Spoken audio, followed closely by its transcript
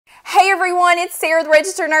everyone, it's Sarah, the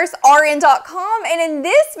registered nurse, RN.com, and in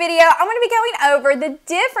this video, I'm going to be going over the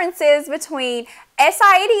differences between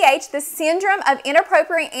SIADH, the Syndrome of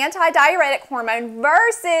Inappropriate Anti-diuretic hormone,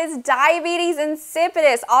 versus Diabetes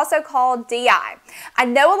Insipidus, also called DI. I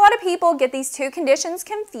know a lot of people get these two conditions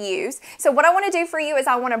confused, so what I want to do for you is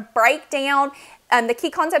I want to break down the key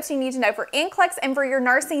concepts you need to know for NCLEX and for your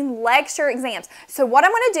nursing lecture exams. So what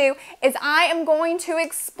I'm going to do is I am going to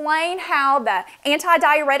explain how the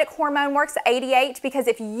anti-diuretic hormone works, the ADH, because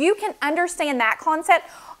if you can understand that concept,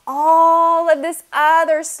 all of this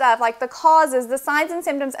other stuff like the causes, the signs and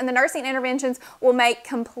symptoms, and the nursing interventions will make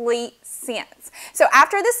complete sense. So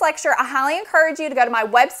after this lecture, I highly encourage you to go to my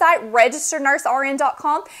website,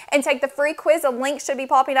 registerednursern.com, and take the free quiz. A link should be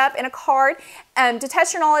popping up in a card to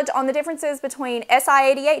test your knowledge on the differences between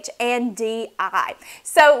SIADH and DI.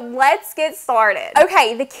 So let's get started.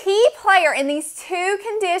 Okay, the key player in these two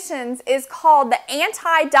conditions is called the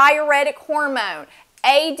anti-diuretic hormone,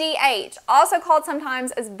 ADH, also called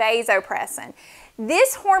sometimes as vasopressin.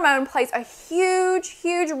 This hormone plays a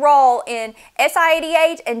huge role in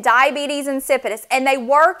SIADH and diabetes insipidus, and they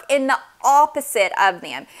work in the opposite of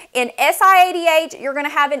them. In SIADH, you're going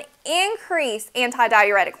to have an increased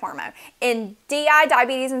anti-diuretic hormone. In DI,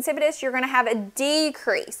 diabetes insipidus, you're going to have a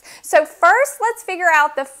decrease. So first, let's figure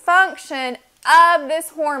out the function of this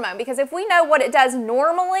hormone, because if we know what it does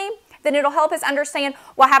normally, then it'll help us understand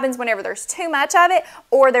what happens whenever there's too much of it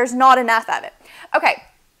or there's not enough of it. Okay,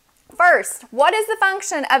 first, what is the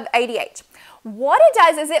function of ADH? What it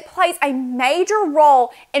does is it plays a major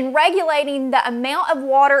role in regulating the amount of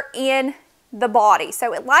water in the body.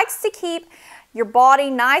 So it likes to keep your body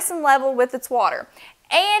nice and level with its water,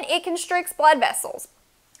 and it constricts blood vessels.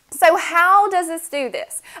 So how does this do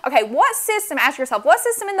this? Okay, what system, ask yourself, what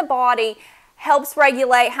system in the body helps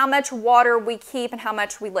regulate how much water we keep and how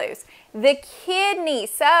much we lose? The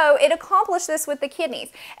kidneys. So it accomplishes this with the kidneys.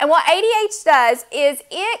 And what ADH does is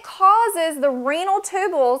it causes the renal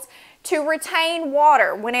tubules to retain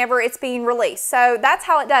water whenever it's being released. So that's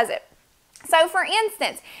how it does it. So for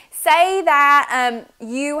instance, say that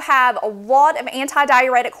you have a lot of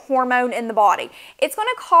anti-diuretic hormone in the body. It's going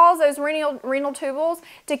to cause those renal tubules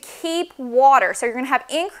to keep water. So you're going to have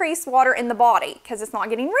increased water in the body because it's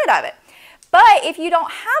not getting rid of it. But if you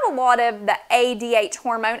don't have a lot of the ADH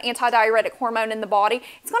hormone, anti-diuretic hormone in the body,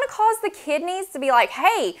 it's going to cause the kidneys to be like,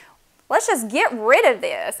 hey, let's just get rid of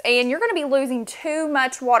this, and you're going to be losing too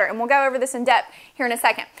much water. And we'll go over this in depth here in a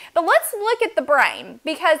second. But let's look at the brain,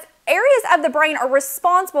 because areas of the brain are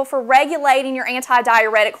responsible for regulating your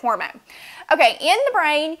anti-diuretic hormone. Okay, in the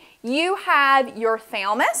brain, you have your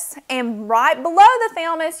thalamus, and right below the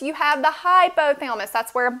thalamus, you have the hypothalamus.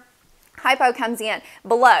 That's where hypo comes in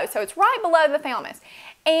below, so it's right below the thalamus.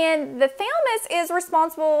 And the thalamus is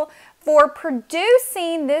responsible for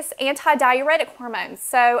producing this anti-diuretic hormone.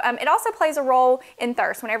 So it also plays a role in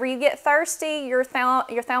thirst. Whenever you get thirsty, your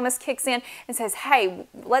thalamus kicks in and says, hey,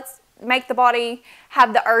 let's make the body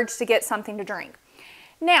have the urge to get something to drink.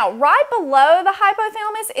 Now, right below the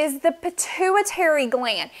hypothalamus is the pituitary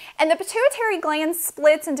gland. And the pituitary gland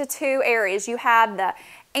splits into two areas. You have the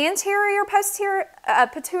anterior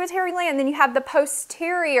pituitary gland, and then you have the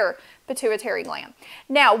posterior pituitary gland.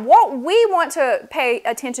 Now, what we want to pay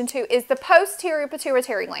attention to is the posterior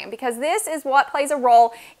pituitary gland, because this is what plays a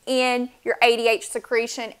role in your ADH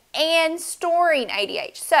secretion and storing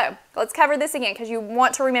ADH. So let's cover this again because you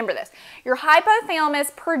want to remember this. Your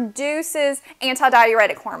hypothalamus produces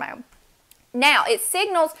anti-diuretic hormone. Now, it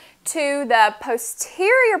signals to the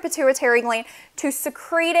posterior pituitary gland to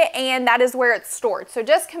secrete it, and that is where it's stored. So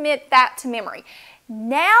just commit that to memory.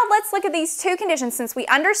 Now, let's look at these two conditions. Since we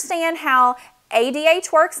understand how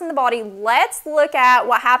ADH works in the body, let's look at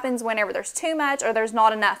what happens whenever there's too much or there's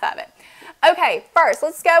not enough of it. Okay, first,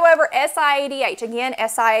 let's go over SIADH. Again,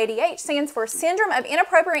 SIADH stands for Syndrome of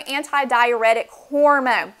Inappropriate Anti-diuretic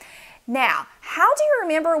Hormone. Now, how do you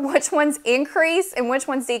remember which ones increase and which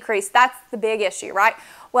ones decrease? That's the big issue, right?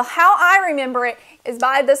 Well, how I remember it is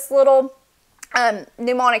by this little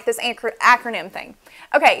mnemonic, this acronym thing.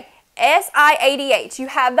 Okay, SIADH, you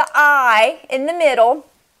have the I in the middle,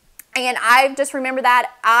 and I just remember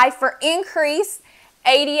that I for increase,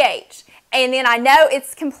 ADH. And then I know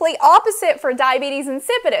it's complete opposite for diabetes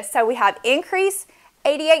insipidus. So we have increase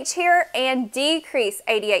ADH here and decrease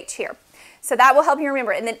ADH here. So that will help you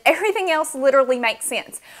remember. And then everything else literally makes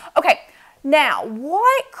sense. Okay, now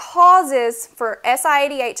what causes for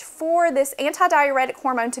SIADH for this anti-diuretic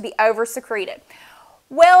hormone to be over-secreted?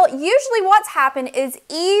 Well, usually what's happened is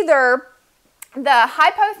either the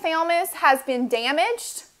hypothalamus has been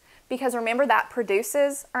damaged, because remember that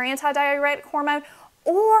produces our anti-diuretic hormone,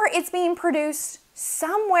 or it's being produced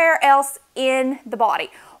somewhere else in the body.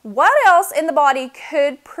 What else in the body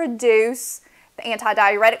could produce the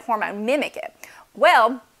antidiuretic hormone, mimic it?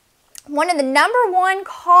 Well, one of the #1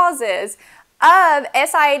 causes of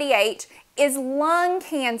SIADH is lung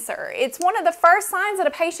cancer. It's one of the first signs that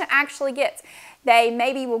a patient actually gets. They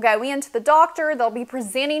maybe will go into the doctor, they'll be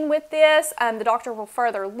presenting with this, the doctor will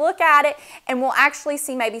further look at it and we'll actually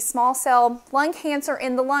see maybe small cell lung cancer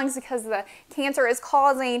in the lungs because the cancer is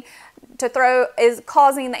causing the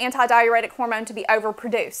antidiuretic hormone to be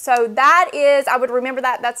overproduced. So that is, I would remember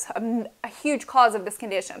that's a huge cause of this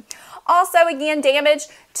condition. Also, again, damage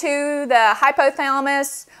to the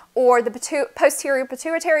hypothalamus or the posterior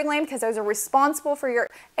pituitary gland, because those are responsible for your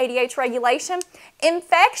ADH regulation.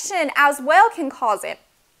 Infection as well can cause it.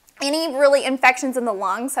 Any really infections in the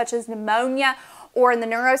lungs, such as pneumonia, or in the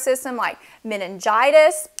neurosystem like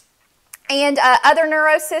meningitis, and other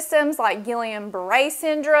neurosystems like Guillain-Barré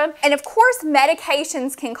syndrome. And of course,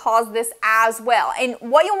 medications can cause this as well. And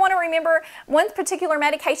what you'll want to remember, one particular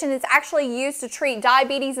medication is actually used to treat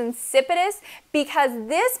diabetes insipidus because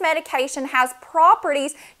this medication has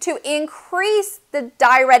properties to increase the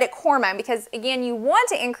diuretic hormone, because again, you want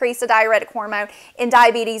to increase the diuretic hormone in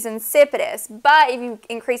diabetes insipidus, but if you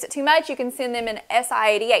increase it too much, you can send them in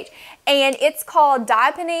SIADH. And it's called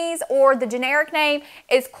Diapanese, or the generic name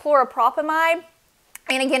is chloropropamide.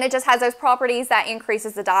 And again, it just has those properties that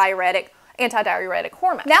increases the antidiuretic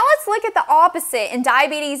hormone. Now let's look at the opposite in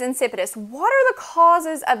diabetes insipidus. What are the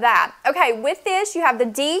causes of that? Okay, with this you have the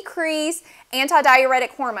decreased antidiuretic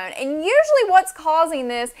hormone, and usually what's causing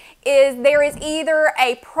this is there is either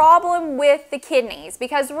a problem with the kidneys,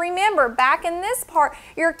 because remember, back in this part,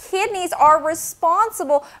 your kidneys are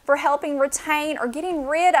responsible for helping retain or getting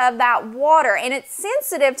rid of that water, and it's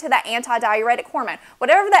sensitive to that antidiuretic hormone.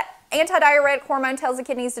 Whatever that antidiuretic hormone tells the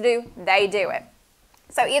kidneys to do, they do it.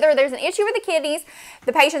 So either there's an issue with the kidneys,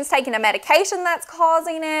 the patient's taking a medication that's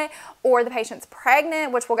causing it, or the patient's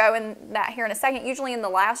pregnant, which we'll go in that here in a second, usually in the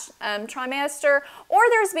last trimester, or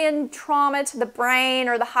there's been trauma to the brain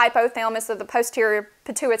or the hypothalamus or the posterior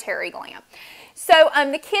pituitary gland. So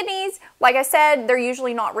the kidneys, like I said, they're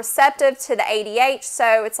usually not receptive to the ADH,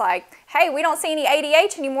 so it's like, hey, we don't see any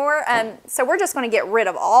ADH anymore, so we're just going to get rid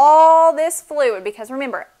of all this fluid, because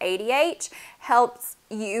remember, ADH helps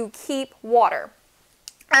you keep water.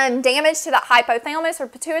 Damage to the hypothalamus or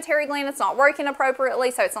pituitary gland, it's not working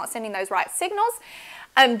appropriately, so it's not sending those right signals.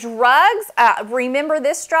 Drugs, remember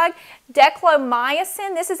this drug,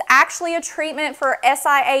 declomycin. This is actually a treatment for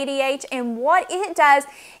SIADH, and what it does,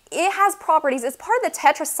 it has properties. It's part of the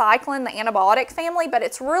tetracycline, the antibiotic family, but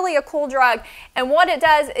it's really a cool drug. And what it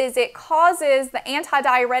does is it causes the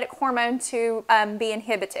antidiuretic hormone to be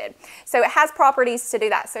inhibited. So it has properties to do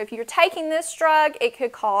that. So if you're taking this drug, it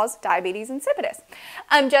could cause diabetes insipidus.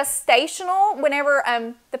 Gestational, whenever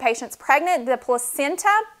the patient's pregnant, the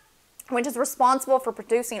placenta, which is responsible for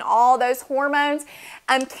producing all those hormones,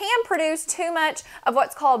 can produce too much of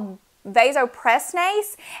what's called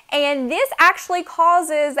vasopressinase, and this actually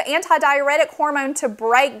causes the antidiuretic hormone to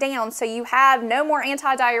break down, so you have no more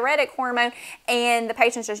antidiuretic hormone and the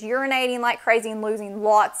patient's just urinating like crazy and losing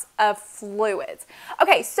lots of fluids.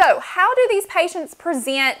 Okay, so how do these patients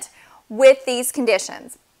present with these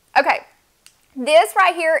conditions? Okay, this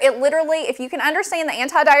right here, it literally, if you can understand the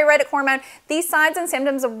antidiuretic hormone, these signs and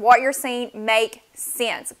symptoms of what you're seeing make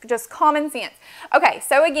sense, just common sense. Okay,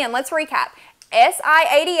 so again, let's recap.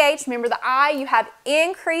 SIADH, remember the I, you have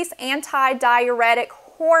increased antidiuretic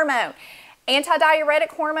hormone.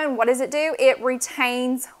 Antidiuretic hormone, what does it do? It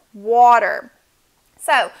retains water.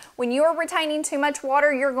 So when you are retaining too much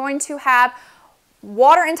water, you're going to have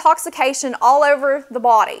water intoxication all over the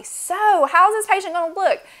body. So how is this patient going to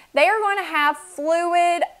look? They are going to have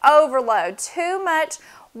fluid overload, too much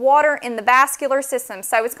water in the vascular system,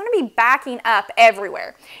 so it's going to be backing up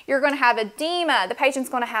everywhere. You're going to have edema, the patient's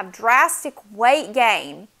going to have drastic weight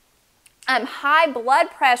gain, high blood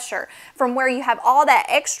pressure from where you have all that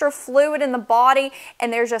extra fluid in the body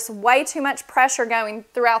and there's just way too much pressure going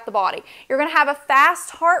throughout the body. You're going to have a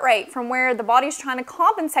fast heart rate from where the body's trying to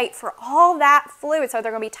compensate for all that fluid, so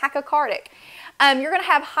they're going to be tachycardic. You're going to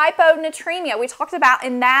have hyponatremia. We talked about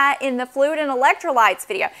in the fluid and electrolytes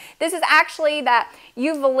video. This is actually that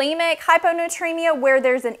euvolemic hyponatremia, where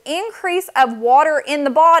there's an increase of water in the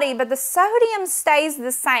body, but the sodium stays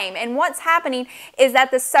the same. And what's happening is that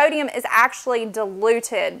the sodium is actually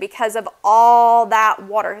diluted because of all that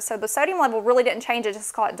water. So the sodium level really didn't change, it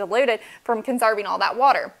just got diluted from conserving all that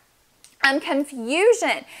water.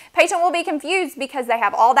 Confusion. Patient will be confused because they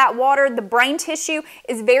have all that water. The brain tissue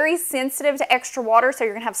is very sensitive to extra water, so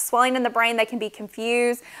you're going to have swelling in the brain. They can be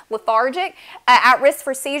confused, lethargic, at risk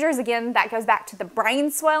for seizures. Again, that goes back to the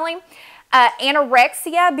brain swelling.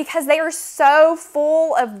 Anorexia, because they are so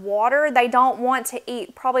full of water, they don't want to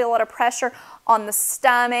eat. Probably a lot of pressure on the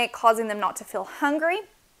stomach, causing them not to feel hungry.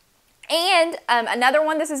 And another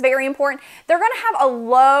one, this is very important, they're going to have a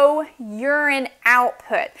low urine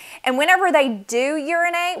output. And whenever they do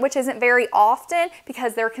urinate, which isn't very often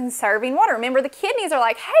because they're conserving water. Remember, the kidneys are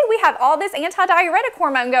like, hey, we have all this anti-diuretic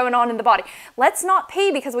hormone going on in the body. Let's not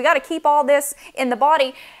pee because we got to keep all this in the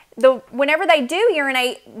body. Whenever they do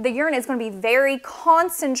urinate, the urine is going to be very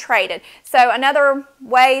concentrated. So another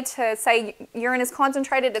way to say urine is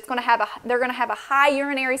concentrated, they're going to have a high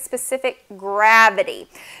urinary specific gravity.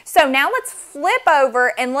 So now let's flip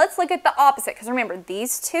over and let's look at the opposite, because remember,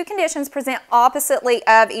 these two conditions present oppositely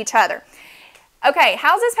of each other. Okay,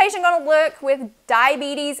 how's this patient going to look with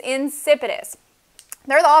diabetes insipidus?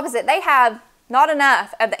 They're the opposite. They have not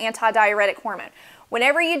enough of the anti-diuretic hormone.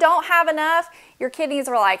 Whenever you don't have enough, your kidneys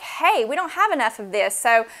are like, hey, we don't have enough of this,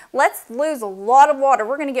 so let's lose a lot of water.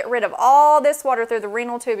 We're going to get rid of all this water through the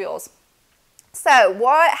renal tubules. So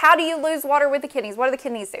how do you lose water with the kidneys? What do the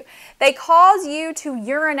kidneys do? They cause you to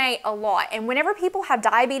urinate a lot. And whenever people have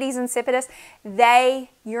diabetes insipidus,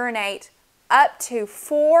 they urinate up to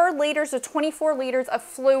 4 liters to 24 liters of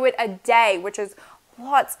fluid a day, which is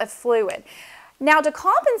lots of fluid. Now, to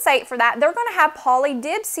compensate for that, they're going to have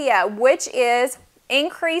polydipsia, which is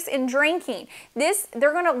increase in drinking.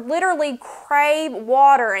 They're going to literally crave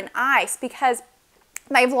water and ice because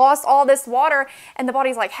they've lost all this water, and the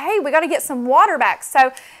body's like, hey, we got to get some water back.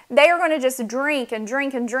 So they are going to just drink and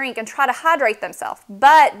drink and drink and try to hydrate themselves,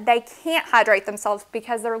 but they can't hydrate themselves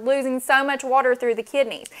because they're losing so much water through the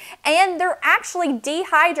kidneys, and they're actually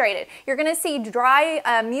dehydrated. You're going to see dry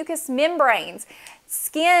mucous membranes.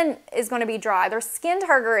 Skin is going to be dry. Their skin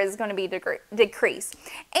turgor is going to be decreased.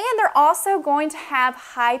 And they're also going to have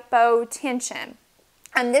hypotension.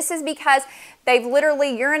 And this is because they've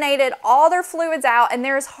literally urinated all their fluids out, and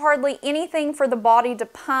there's hardly anything for the body to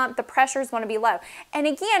pump. The pressure is going to be low. And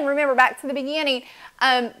again, remember back to the beginning,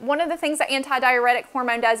 one of the things that anti-diuretic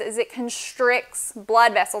hormone does is it constricts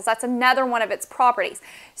blood vessels. That's another one of its properties.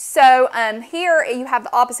 So here you have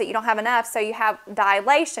the opposite. You don't have enough, so you have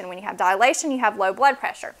dilation. When you have dilation, you have low blood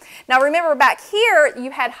pressure. Now remember, back here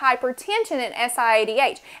you had hypertension and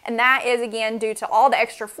SIADH, and that is again due to all the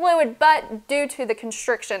extra fluid, but due to the constriction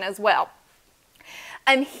as well.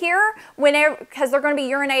 Here, because they're going to be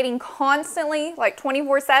urinating constantly, like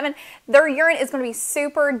 24/7, their urine is going to be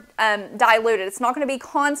super diluted. It's not going to be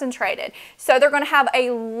concentrated. So they're going to have a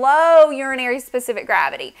low urinary specific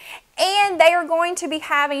gravity. And they are going to be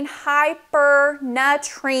having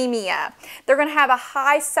hypernatremia. They're going to have a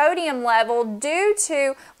high sodium level due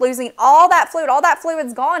to losing all that fluid. All that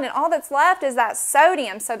fluid's gone, and all that's left is that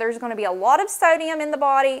sodium. So there's going to be a lot of sodium in the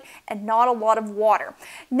body and not a lot of water.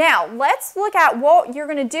 Now, let's look at what you're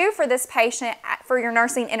going to do for this patient for your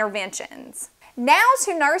nursing interventions. Now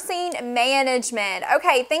to nursing management.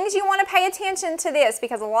 Okay, things you want to pay attention to this,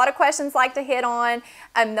 because a lot of questions like to hit on,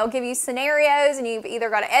 they'll give you scenarios, and you've either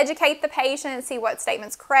got to educate the patient, see what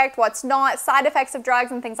statement's correct, what's not, side effects of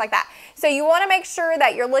drugs and things like that. So you want to make sure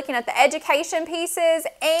that you're looking at the education pieces,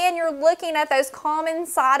 and you're looking at those common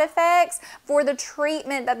side effects for the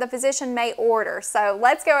treatment that the physician may order. So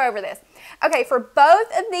let's go over this. Okay, for both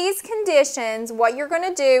of these conditions, what you're going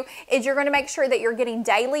to do is you're going to make sure that you're getting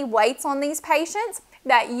daily weights on these patients,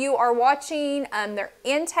 that you are watching their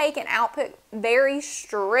intake and output very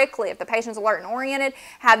strictly. If the patient's alert and oriented,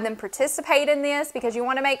 have them participate in this, because you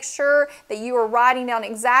want to make sure that you are writing down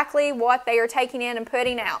exactly what they are taking in and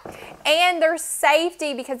putting out. And their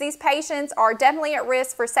safety, because these patients are definitely at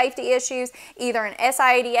risk for safety issues, either an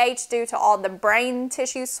SIADH due to all the brain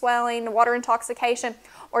tissue swelling, water intoxication,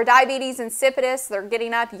 or diabetes insipidus. They're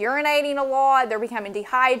getting up, urinating a lot, they're becoming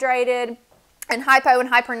dehydrated, and hypo and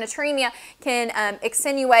hypernatremia can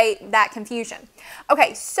accentuate that confusion.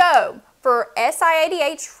 Okay, so for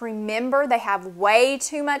SIADH, remember they have way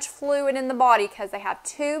too much fluid in the body because they have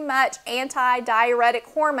too much anti-diuretic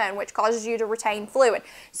hormone, which causes you to retain fluid.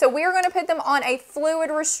 So we're going to put them on a fluid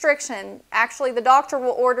restriction. Actually, the doctor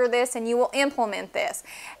will order this and you will implement this.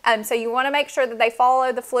 So you want to make sure that they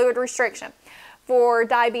follow the fluid restriction. For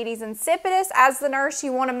diabetes insipidus, as the nurse,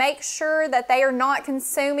 you want to make sure that they are not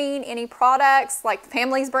consuming any products like the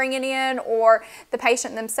family's bringing in or the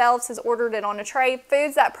patient themselves has ordered it on a tray.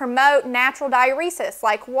 Foods that promote natural diuresis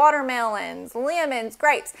like watermelons, lemons,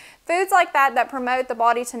 grapes, foods like that that promote the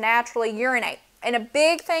body to naturally urinate. And a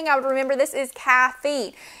big thing I would remember this is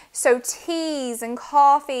caffeine. So teas and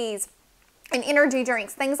coffees and energy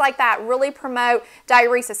drinks, things like that, really promote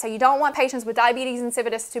diuresis. So you don't want patients with diabetes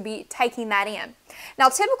insipidus to be taking that in. Now,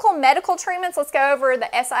 typical medical treatments, let's go over the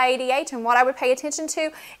SIADH, and what I would pay attention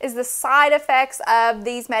to is the side effects of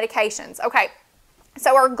these medications. Okay.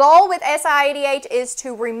 So our goal with SIADH is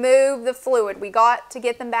to remove the fluid. We got to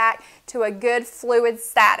get them back to a good fluid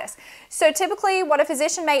status. So typically what a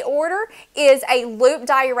physician may order is a loop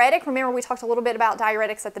diuretic. Remember, we talked a little bit about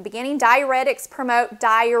diuretics at the beginning. Diuretics promote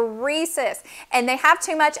diuresis, and they have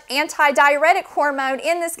too much anti-diuretic hormone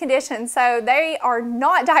in this condition, so they are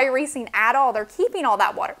not diuresing at all. They're keeping all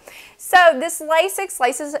that water. So this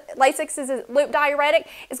Lasix is a loop diuretic,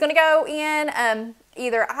 is going to go in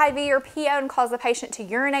either IV or PO and cause the patient to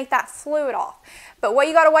urinate that fluid off. But what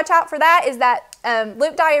you got to watch out for that is that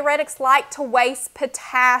loop diuretics like to waste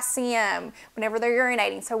potassium whenever they're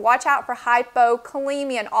urinating. So watch out for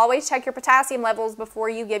hypokalemia, and always check your potassium levels before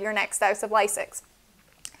you give your next dose of Lasix.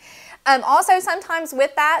 Also, sometimes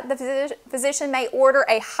with that, the physician may order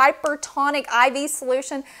a hypertonic IV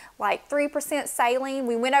solution like 3% saline.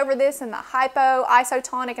 We went over this in the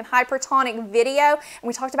hypo-isotonic and hypertonic video, and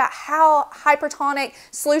we talked about how hypertonic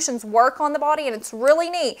solutions work on the body, and it's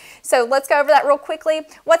really neat. So let's go over that real quickly.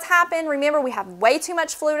 What's happened? Remember, we have way too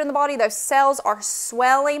much fluid in the body. Those cells are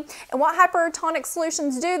swelling, and what hypertonic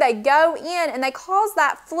solutions do, they go in and they cause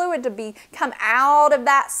that fluid to come out of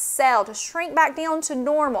that cell, to shrink back down to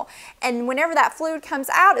normal. And whenever that fluid comes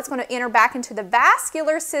out, it's going to enter back into the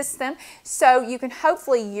vascular system, so you can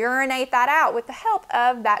hopefully urinate that out with the help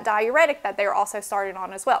of that diuretic that they're also started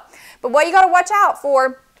on as well. But what you got to watch out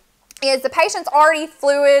for is the patient's already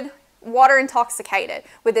fluid water intoxicated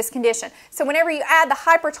with this condition. So whenever you add the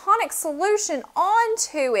hypertonic solution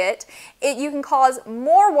onto it, you can cause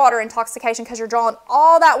more water intoxication because you're drawing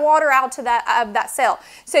all that water out to that cell.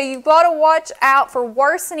 So you've got to watch out for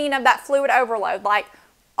worsening of that fluid overload, like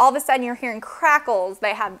all of a sudden you're hearing crackles,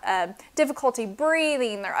 they have difficulty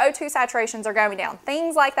breathing, their O2 saturations are going down,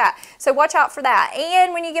 things like that. So watch out for that.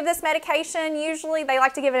 And when you give this medication, usually they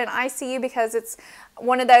like to give it in ICU because it's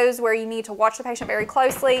one of those where you need to watch the patient very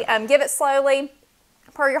closely. Give it slowly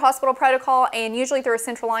per your hospital protocol, and usually through a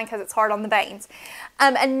central line because it's hard on the veins.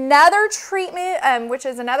 Another treatment, which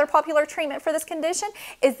is another popular treatment for this condition,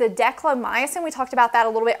 is the declomycin. We talked about that a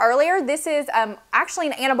little bit earlier. This is actually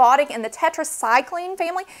an antibiotic in the tetracycline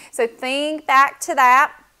family, so think back to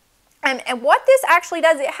that. And what this actually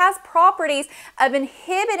does, it has properties of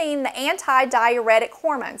inhibiting the anti-diuretic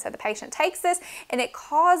hormone. So the patient takes this and it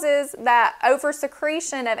causes that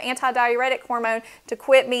over-secretion of anti-diuretic hormone to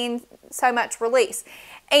quit being so much release.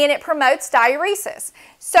 And it promotes diuresis.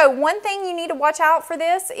 So one thing you need to watch out for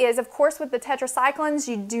this is, of course, with the tetracyclines,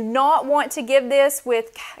 you do not want to give this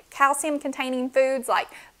with calcium-containing foods like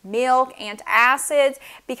milk, antacids,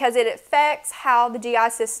 because it affects how the GI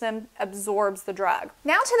system absorbs the drug.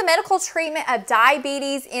 Now to the medical treatment of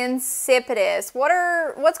diabetes insipidus.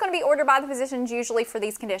 What's going to be ordered by the physicians usually for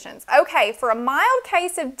these conditions? Okay, for a mild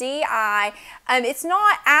case of DI, it's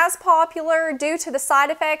not as popular due to the side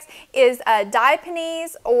effects, is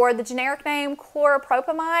diapanese, or the generic name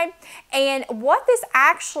chloropropamide. And what this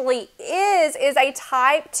actually is a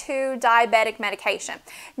type 2 diabetic medication.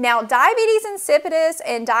 Now, diabetes insipidus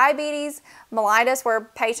and diabetes mellitus, where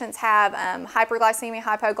patients have hyperglycemia,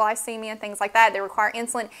 hypoglycemia, and things like that, they require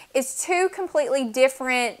insulin, is two completely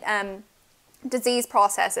different disease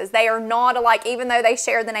processes. They are not alike, even though they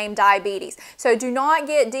share the name diabetes. So do not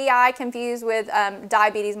get DI confused with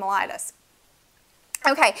diabetes mellitus.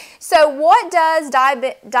 Okay, so what does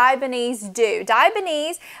diapanese do?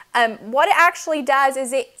 Diapanese, what it actually does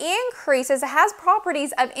is it has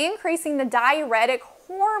properties of increasing the diuretic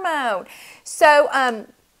hormone. So,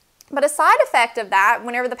 but a side effect of that,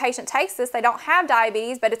 whenever the patient takes this, they don't have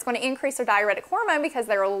diabetes, but it's going to increase their diuretic hormone because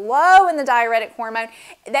they're low in the diuretic hormone.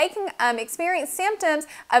 They can experience symptoms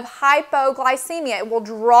of hypoglycemia. It will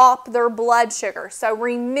drop their blood sugar. So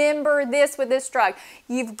remember this with this drug.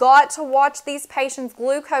 You've got to watch these patients'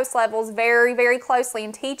 glucose levels very, very closely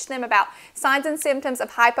and teach them about signs and symptoms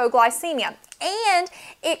of hypoglycemia. And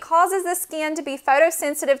it causes the skin to be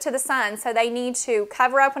photosensitive to the sun, so they need to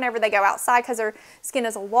cover up whenever they go outside because their skin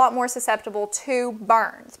is a lot more susceptible to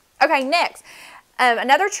burns. Okay, next,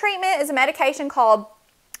 another treatment is a medication called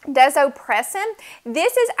vasopressin.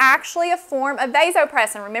 This is actually a form of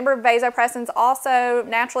vasopressin. Remember, vasopressin is also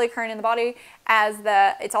naturally occurring in the body as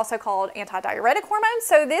it's also called anti-diuretic hormone.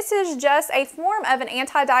 So this is just a form of an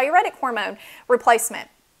anti-diuretic hormone replacement.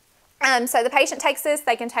 So the patient takes this,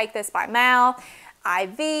 they can take this by mouth.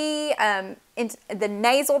 IV, into the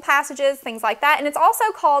nasal passages, things like that. And it's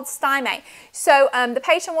also called stymate. So the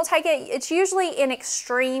patient will take it, it's usually in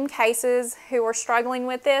extreme cases who are struggling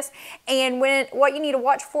with this. And what you need to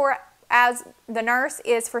watch for as the nurse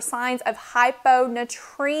is for signs of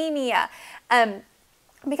hyponatremia.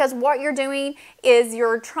 Because what you're doing is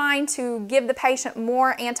you're trying to give the patient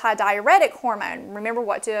more anti-diuretic hormone. Remember,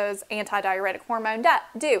 what does anti-diuretic hormone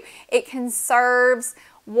do? It conserves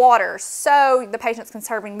water. So the patient's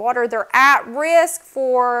conserving water. They're at risk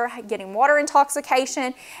for getting water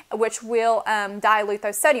intoxication, which will dilute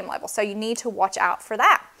those sodium levels. So you need to watch out for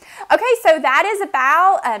that. Okay, so that is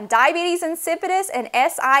about diabetes insipidus and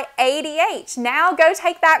SIADH. Now go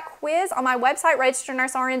take that quiz on my website,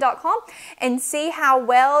 registerednursern.com, and see how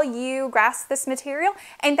well you grasp this material.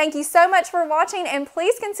 And thank you so much for watching, and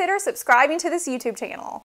please consider subscribing to this YouTube channel.